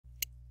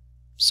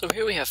So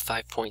here we have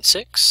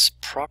 5.6,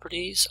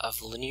 Properties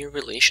of Linear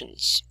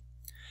Relations.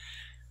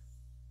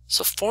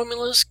 So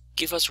formulas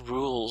give us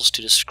rules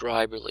to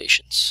describe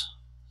relations.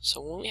 So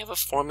when we have a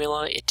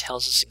formula, it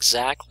tells us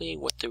exactly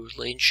what the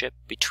relationship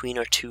between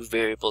our two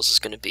variables is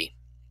going to be.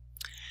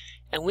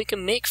 And we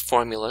can make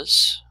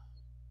formulas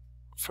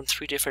from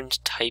three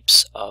different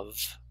types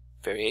of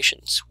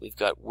variations. We've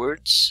got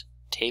words,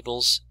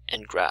 tables,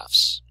 and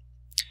graphs.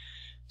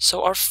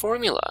 So our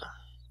formula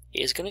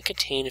is going to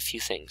contain a few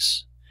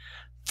things.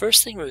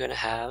 First thing we're going to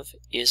have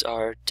is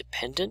our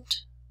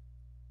dependent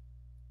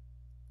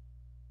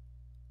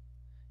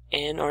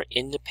and our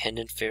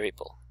independent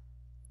variable.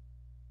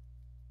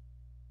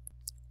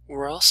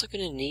 We're also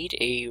going to need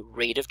a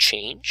rate of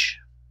change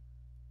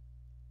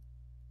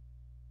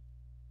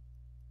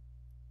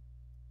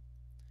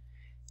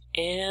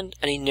and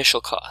an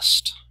initial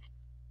cost,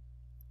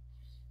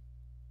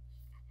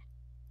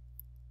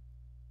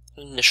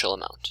 an initial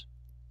amount.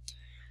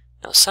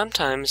 Now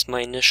sometimes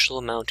my initial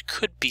amount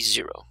could be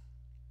 0.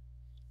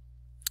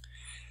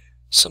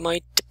 So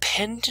my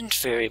dependent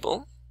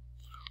variable,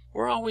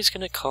 we're always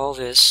going to call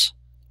this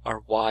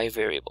our y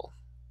variable.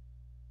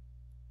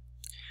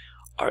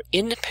 Our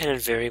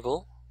independent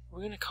variable,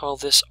 we're going to call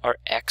this our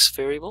x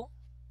variable.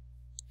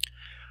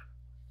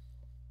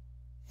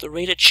 The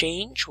rate of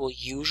change will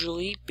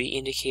usually be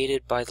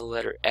indicated by the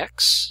letter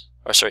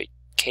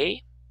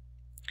k,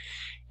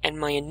 and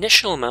my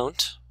initial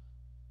amount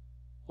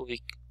will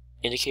be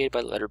indicated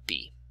by the letter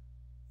b.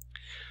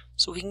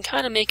 So we can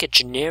kind of make a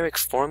generic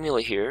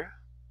formula here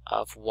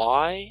of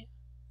y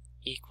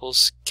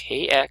equals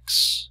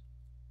kx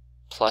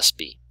plus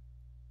b.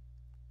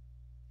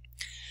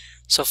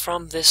 So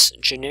from this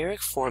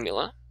generic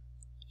formula,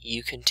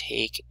 you can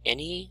take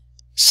any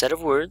set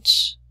of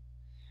words,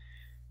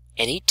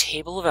 any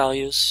table of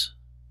values,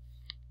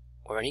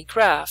 or any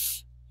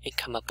graph, and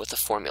come up with a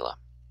formula.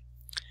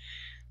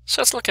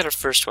 So let's look at our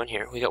first one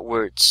here. We got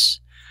words.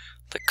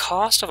 The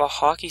cost of a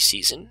hockey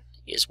season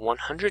is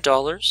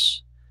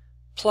 $100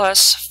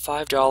 plus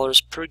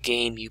 $5 per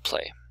game you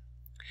play.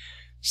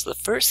 So the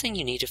first thing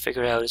you need to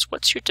figure out is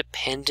what's your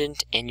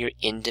dependent and your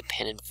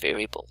independent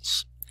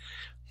variables.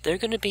 They're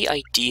going to be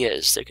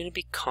ideas, they're going to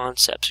be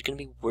concepts, they're going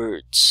to be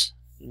words,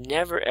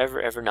 never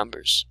ever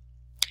numbers.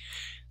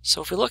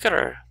 So if we look at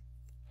our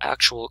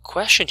actual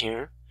question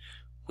here,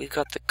 we've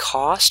got the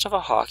cost of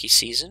a hockey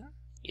season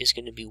is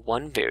going to be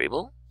one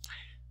variable,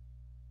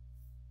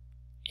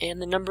 and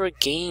the number of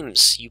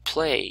games you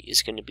play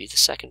is going to be the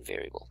second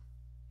variable.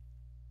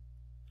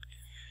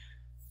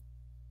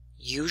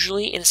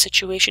 Usually in a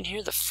situation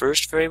here, the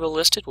first variable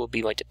listed will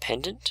be my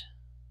dependent,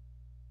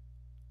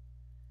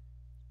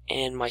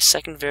 and my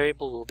second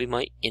variable will be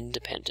my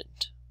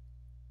independent.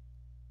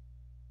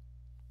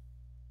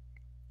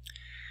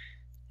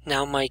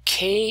 Now my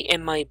k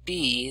and my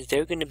b,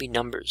 they're going to be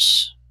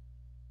numbers.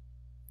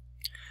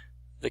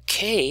 The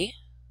k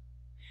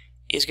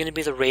is going to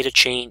be the rate of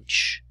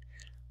change.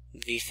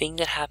 The thing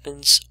that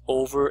happens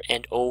over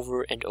and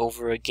over and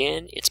over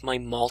again, it's my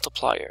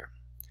multiplier.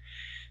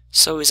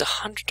 So is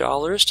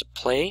 $100 to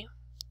play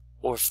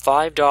or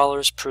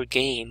 $5 per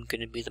game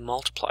going to be the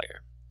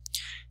multiplier?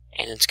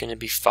 And it's going to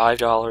be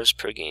 $5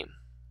 per game.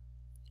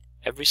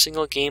 Every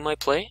single game I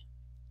play,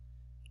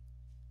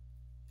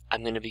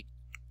 I'm going to be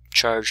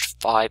charged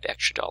 $5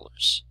 extra.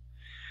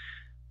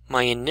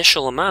 My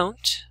initial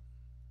amount,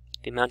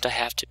 the amount I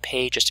have to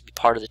pay just to be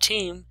part of the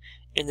team,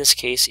 in this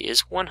case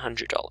is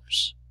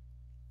 $100.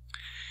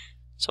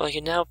 So I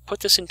can now put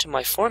this into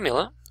my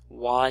formula,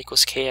 y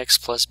equals kx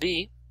plus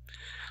b.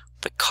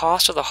 The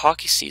cost of the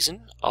hockey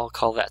season, I'll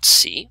call that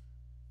c,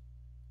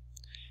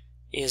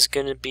 is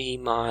going to be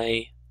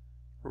my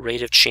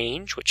rate of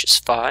change, which is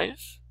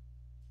 5,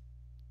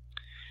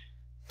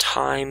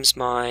 times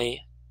my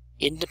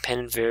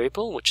independent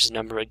variable, which is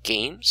number of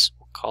games,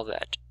 we'll call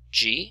that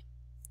g,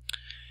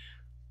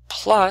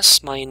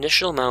 plus my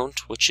initial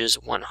amount, which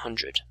is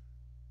 100.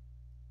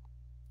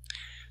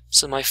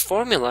 So my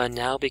formula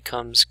now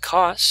becomes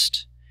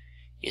cost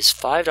is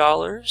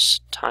 $5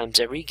 times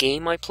every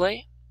game I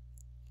play,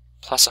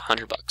 plus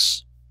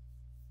 $100.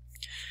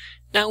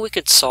 Now we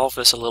could solve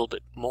this a little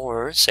bit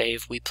more. Say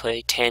if we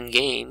play 10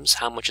 games,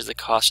 how much is the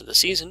cost of the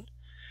season?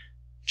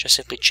 Just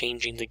simply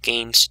changing the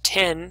games to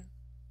 10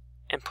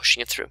 and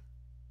pushing it through.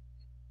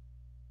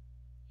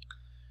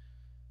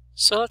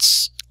 So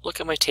let's look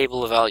at my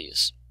table of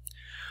values.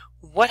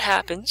 What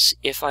happens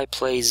if I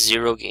play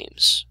 0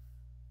 games?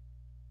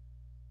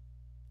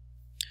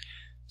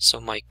 So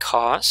my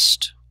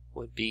cost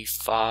would be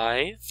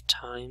 5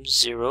 times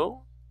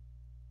 0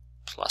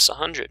 plus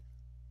 100.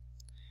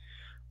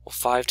 Well,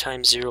 5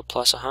 times 0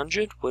 plus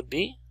 100 would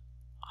be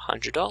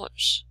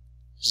 $100.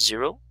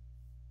 0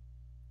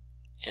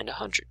 and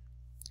 100.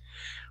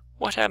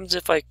 What happens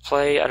if I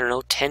play,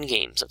 10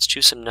 games? Let's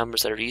choose some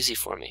numbers that are easy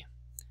for me.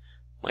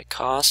 My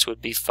cost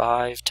would be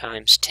 5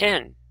 times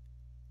 10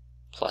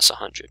 plus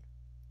 100.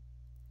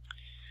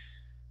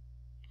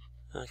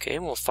 Okay,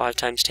 well 5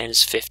 times 10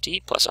 is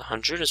 50, plus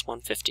 100 is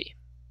 150.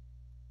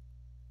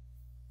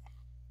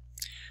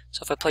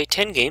 So if I play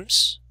 10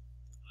 games,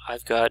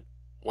 I've got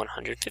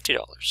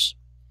 $150.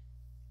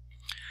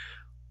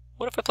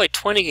 What if I play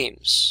 20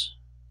 games?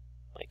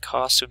 My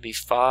cost would be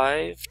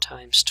 5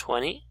 times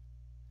 20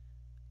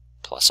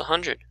 plus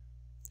 100.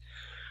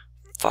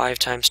 5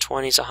 times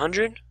 20 is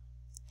 100,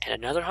 and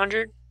another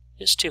 100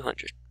 is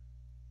 200.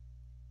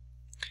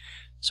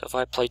 So if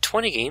I play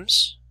 20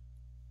 games,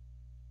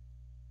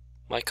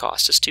 my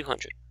cost is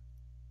 200.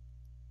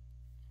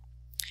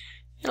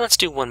 And let's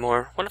do one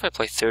more. What if I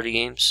play 30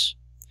 games?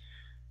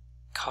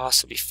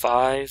 Cost would be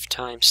 5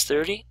 times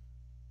 30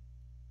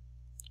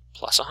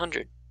 plus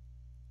 100.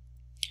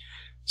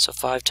 So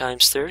 5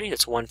 times 30,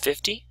 that's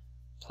 150,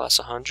 plus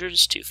 100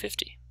 is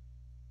 250.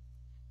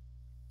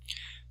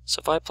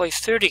 So if I play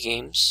 30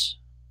 games,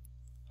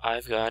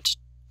 I've got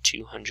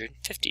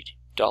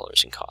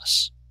 $250 in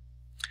costs.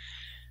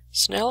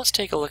 So now let's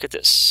take a look at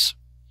this.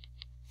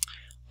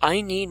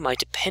 I need my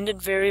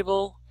dependent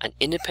variable, an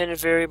independent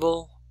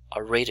variable,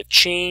 a rate of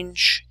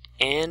change,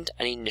 and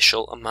an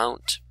initial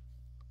amount.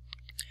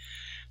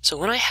 So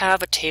when I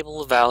have a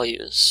table of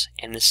values,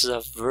 and this is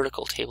a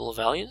vertical table of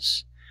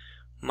values,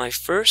 my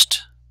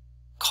first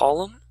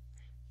column,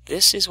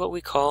 this is what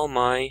we call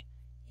my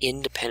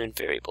independent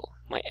variable,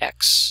 my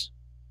x.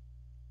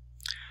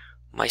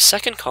 My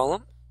second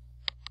column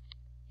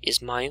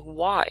is my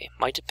y,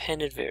 my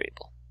dependent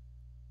variable.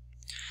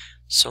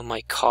 So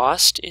my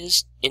cost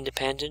is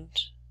independent,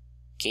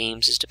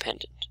 games is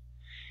dependent.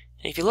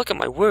 And if you look at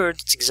my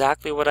words, it's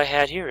exactly what I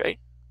had here, right?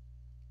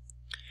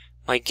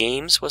 My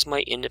games was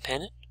my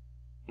independent,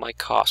 my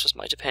cost was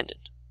my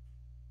dependent.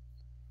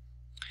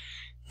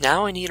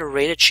 Now I need a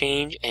rate of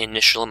change and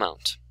initial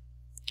amount.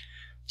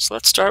 So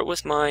let's start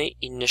with my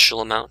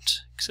initial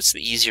amount, because it's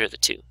the easier of the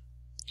two.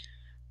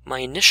 My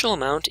initial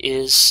amount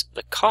is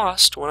the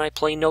cost when I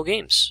play no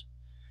games.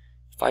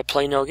 If I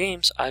play no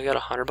games, I've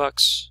got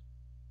 $100,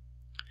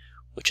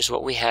 which is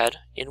what we had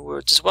in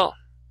words as well.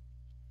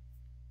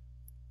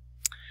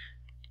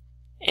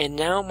 And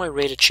now my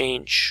rate of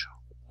change.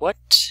 What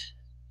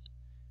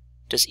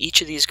does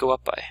each of these go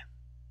up by?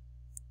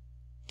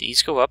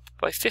 These go up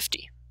by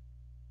 50.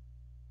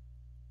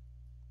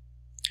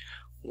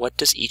 What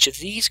does each of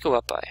these go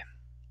up by?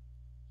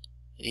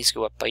 These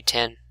go up by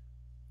 10.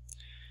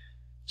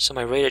 So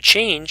my rate of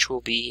change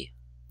will be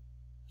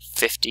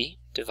 50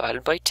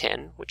 divided by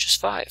 10, which is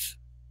 5.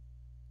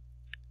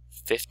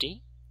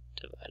 50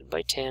 divided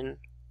by 10,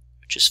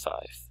 which is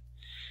 5.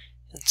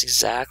 That's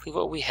exactly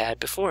what we had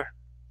before.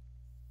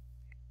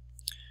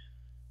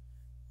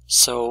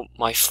 So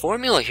my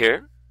formula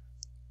here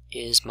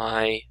is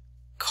my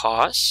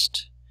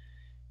cost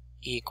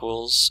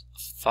equals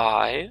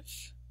 5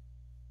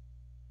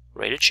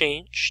 rate of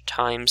change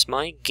times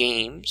my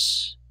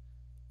games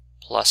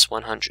plus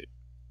 100.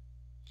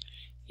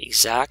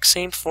 Exact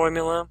same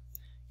formula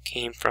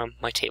came from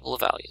my table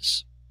of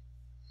values.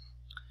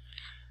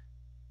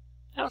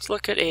 Now let's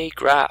look at a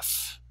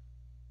graph.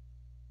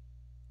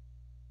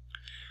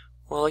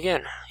 Well,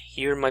 again,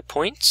 here are my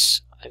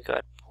points. I've got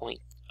a point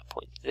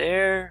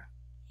there,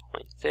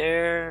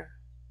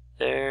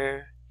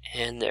 there,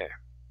 and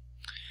there.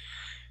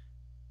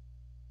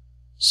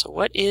 So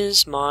what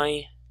is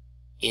my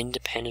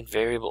independent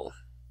variable?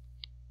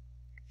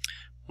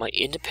 My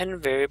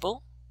independent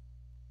variable,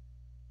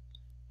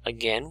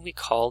 again, we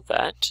call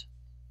that,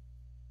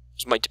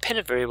 my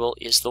dependent variable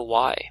is the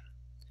y.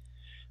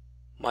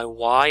 My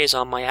y is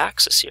on my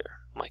axis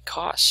here, my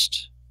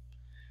cost.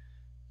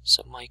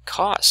 So my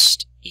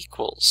cost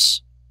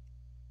equals,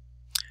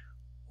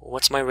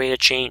 what's my rate of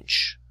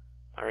change?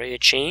 My rate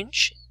of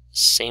change,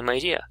 same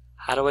idea.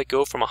 How do I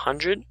go from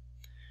 100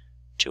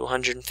 to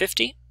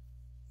 150?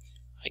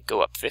 I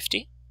go up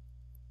 50.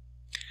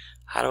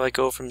 How do I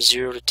go from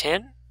 0 to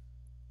 10?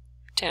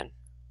 10,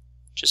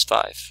 which is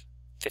 5.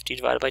 50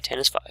 divided by 10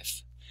 is 5.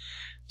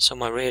 So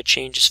my rate of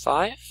change is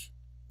 5.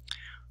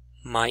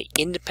 My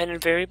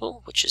independent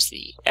variable, which is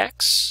the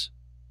x,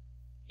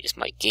 is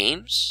my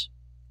games.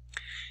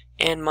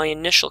 And my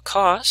initial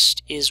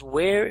cost is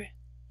where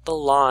the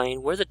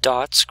line, where the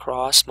dots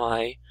cross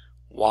my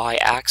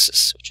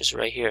y-axis, which is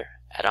right here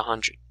at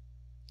 100.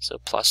 So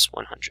plus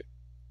 100.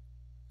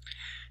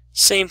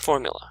 Same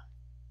formula.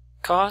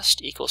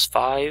 Cost equals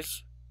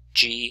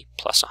 5g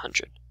plus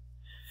 100.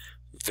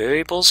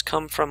 Variables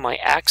come from my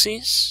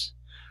axes.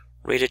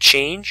 Rate of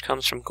change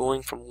comes from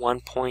going from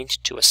one point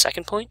to a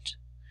second point.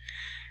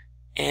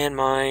 And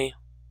my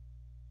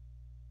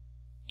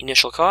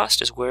initial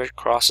cost is where it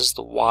crosses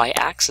the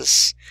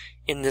y-axis,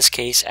 in this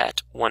case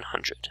at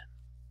 100.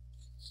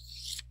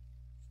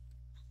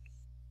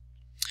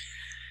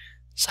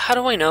 So how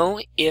do I know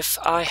if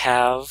I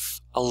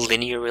have a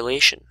linear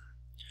relation?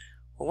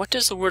 Well, what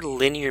does the word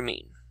linear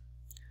mean?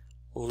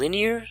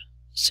 Linear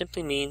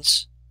simply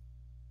means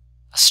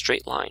a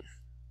straight line.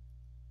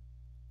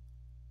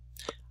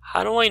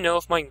 How do I know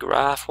if my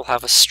graph will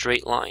have a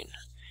straight line,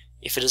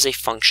 if it is a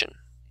function?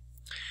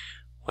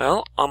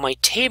 Well, on my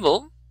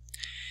table,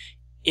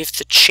 if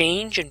the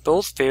change in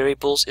both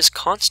variables is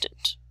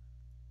constant.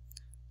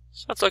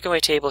 So let's look at my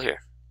table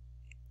here.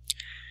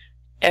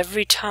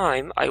 Every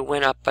time I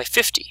went up by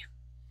 50,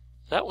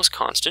 that was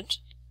constant.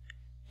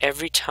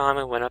 every time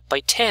I went up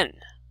by 10.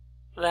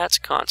 That's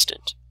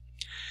constant.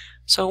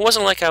 So it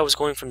wasn't like I was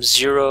going from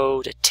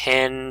 0 to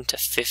 10 to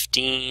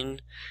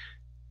 15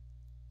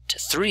 to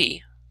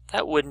 3.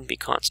 That wouldn't be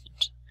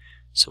constant.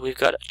 So we've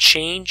got a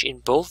change in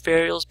both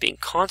variables being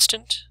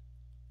constant.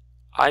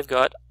 I've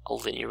got a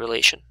linear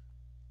relation.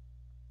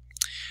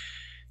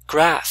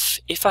 Graph,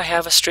 if I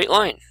have a straight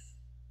line.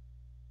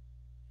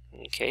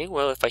 Okay,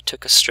 well, if I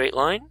took a straight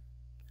line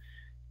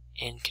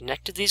and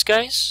connected these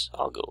guys,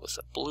 I'll go with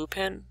a blue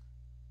pen.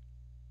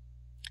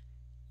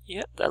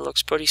 Yep, that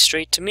looks pretty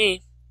straight to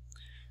me.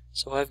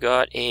 So I've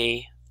got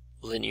a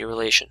linear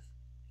relation.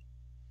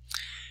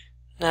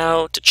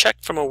 Now, to check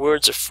from a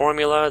words or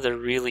formula, there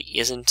really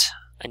isn't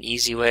an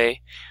easy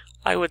way.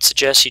 I would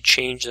suggest you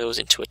change those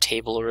into a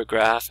table or a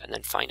graph and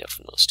then find out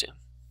from those two.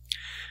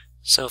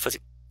 So for the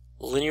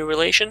linear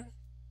relation,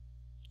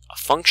 a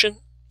function,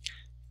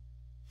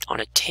 on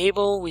a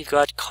table we've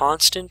got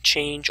constant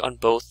change on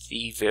both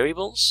the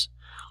variables.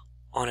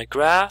 On a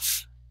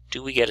graph,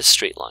 do we get a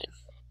straight line?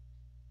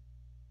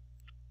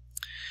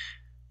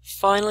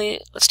 Finally,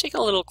 let's take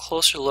a little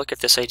closer look at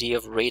this idea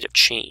of rate of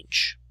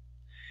change.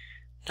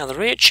 Now the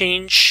rate of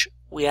change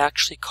we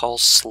actually call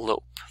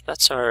slope.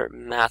 That's our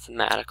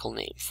mathematical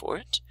name for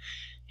it.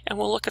 And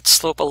we'll look at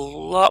slope a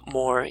lot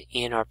more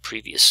in our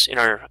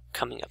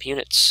coming up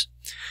units.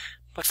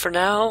 But for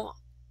now,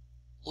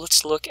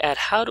 let's look at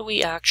how do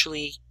we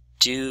actually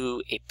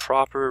do a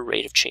proper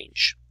rate of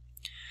change.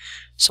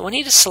 So I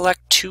need to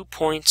select 2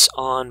 points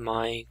on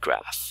my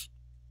graph.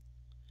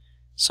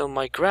 So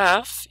my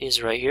graph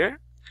is right here.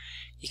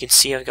 You can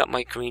see I've got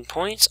my green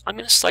points. I'm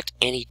going to select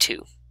any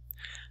two.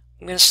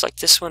 I'm going to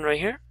select this one right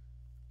here.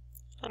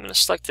 I'm going to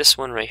select this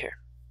one right here.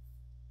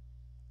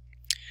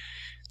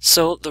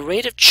 So the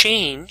rate of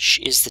change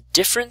is the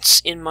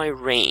difference in my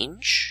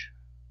range.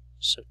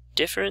 So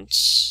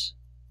difference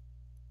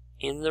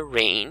in the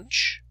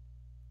range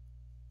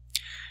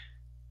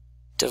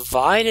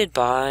divided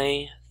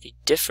by the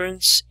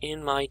difference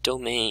in my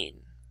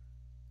domain.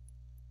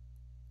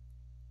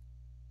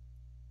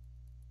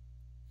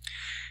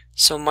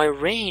 So my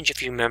range,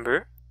 if you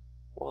remember,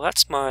 well,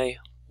 that's my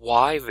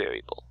y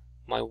variable,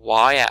 my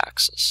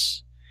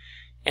y-axis.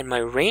 And my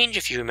range,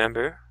 if you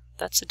remember,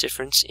 that's the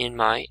difference in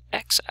my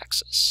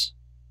x-axis.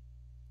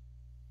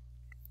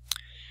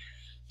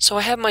 So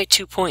I have my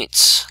 2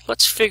 points.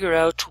 Let's figure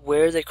out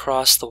where they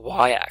cross the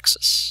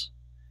y-axis.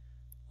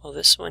 Well,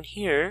 this one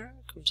here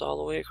comes all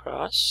the way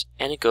across,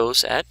 and it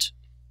goes at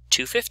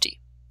 250.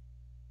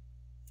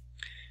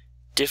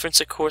 Difference,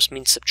 of course,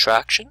 means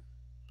subtraction.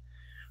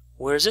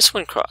 Where does this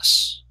one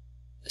cross?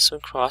 This one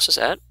crosses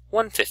at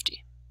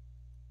 150.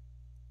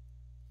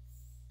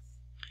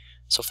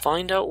 So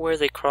find out where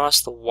they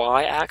cross the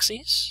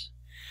y-axis,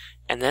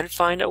 and then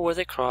find out where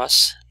they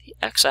cross the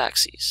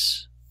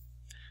x-axis.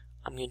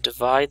 I'm going to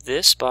divide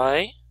this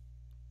by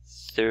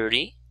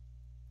 30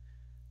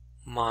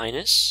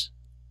 minus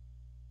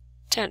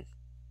 10.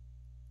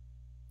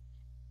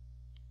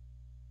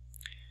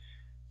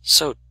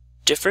 So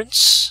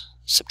difference,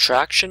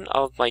 subtraction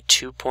of my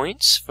 2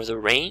 points for the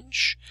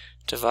range,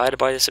 divided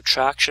by the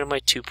subtraction of my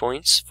 2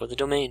 points for the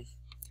domain.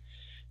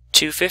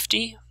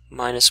 250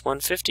 minus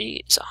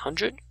 150 is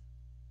 100.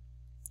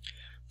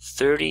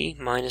 30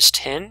 minus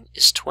 10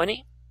 is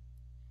 20.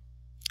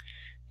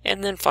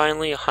 And then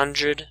finally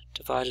 100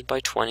 divided by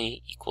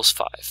 20 equals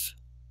 5.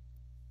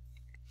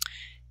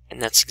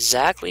 And that's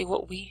exactly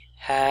what we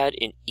had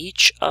in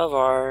each of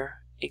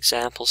our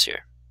examples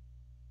here.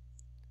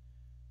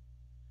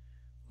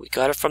 We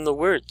got it from the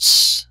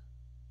words.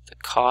 The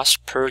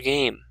cost per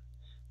game,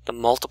 the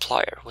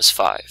multiplier, was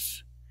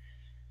 5.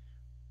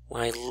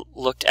 When I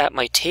looked at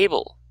my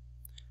table,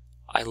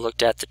 I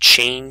looked at the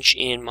change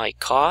in my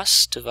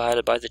costs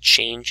divided by the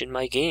change in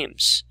my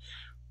games.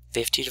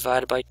 50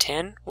 divided by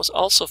 10 was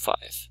also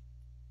 5.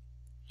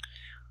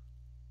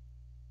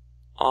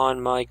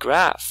 On my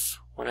graph,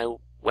 when I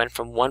went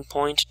from one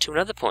point to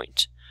another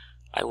point,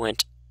 I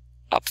went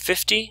up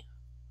 50,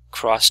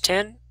 cross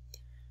 10,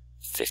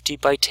 50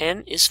 by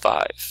 10 is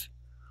 5.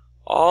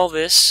 All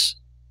this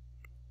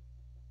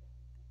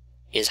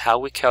is how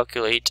we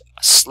calculate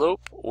a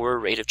slope or a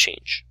rate of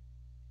change.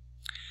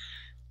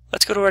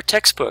 Let's go to our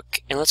textbook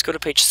and let's go to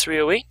page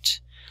 308.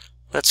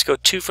 Let's go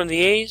 2 from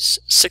the A's,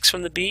 6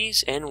 from the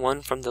B's, and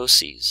 1 from those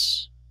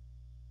C's.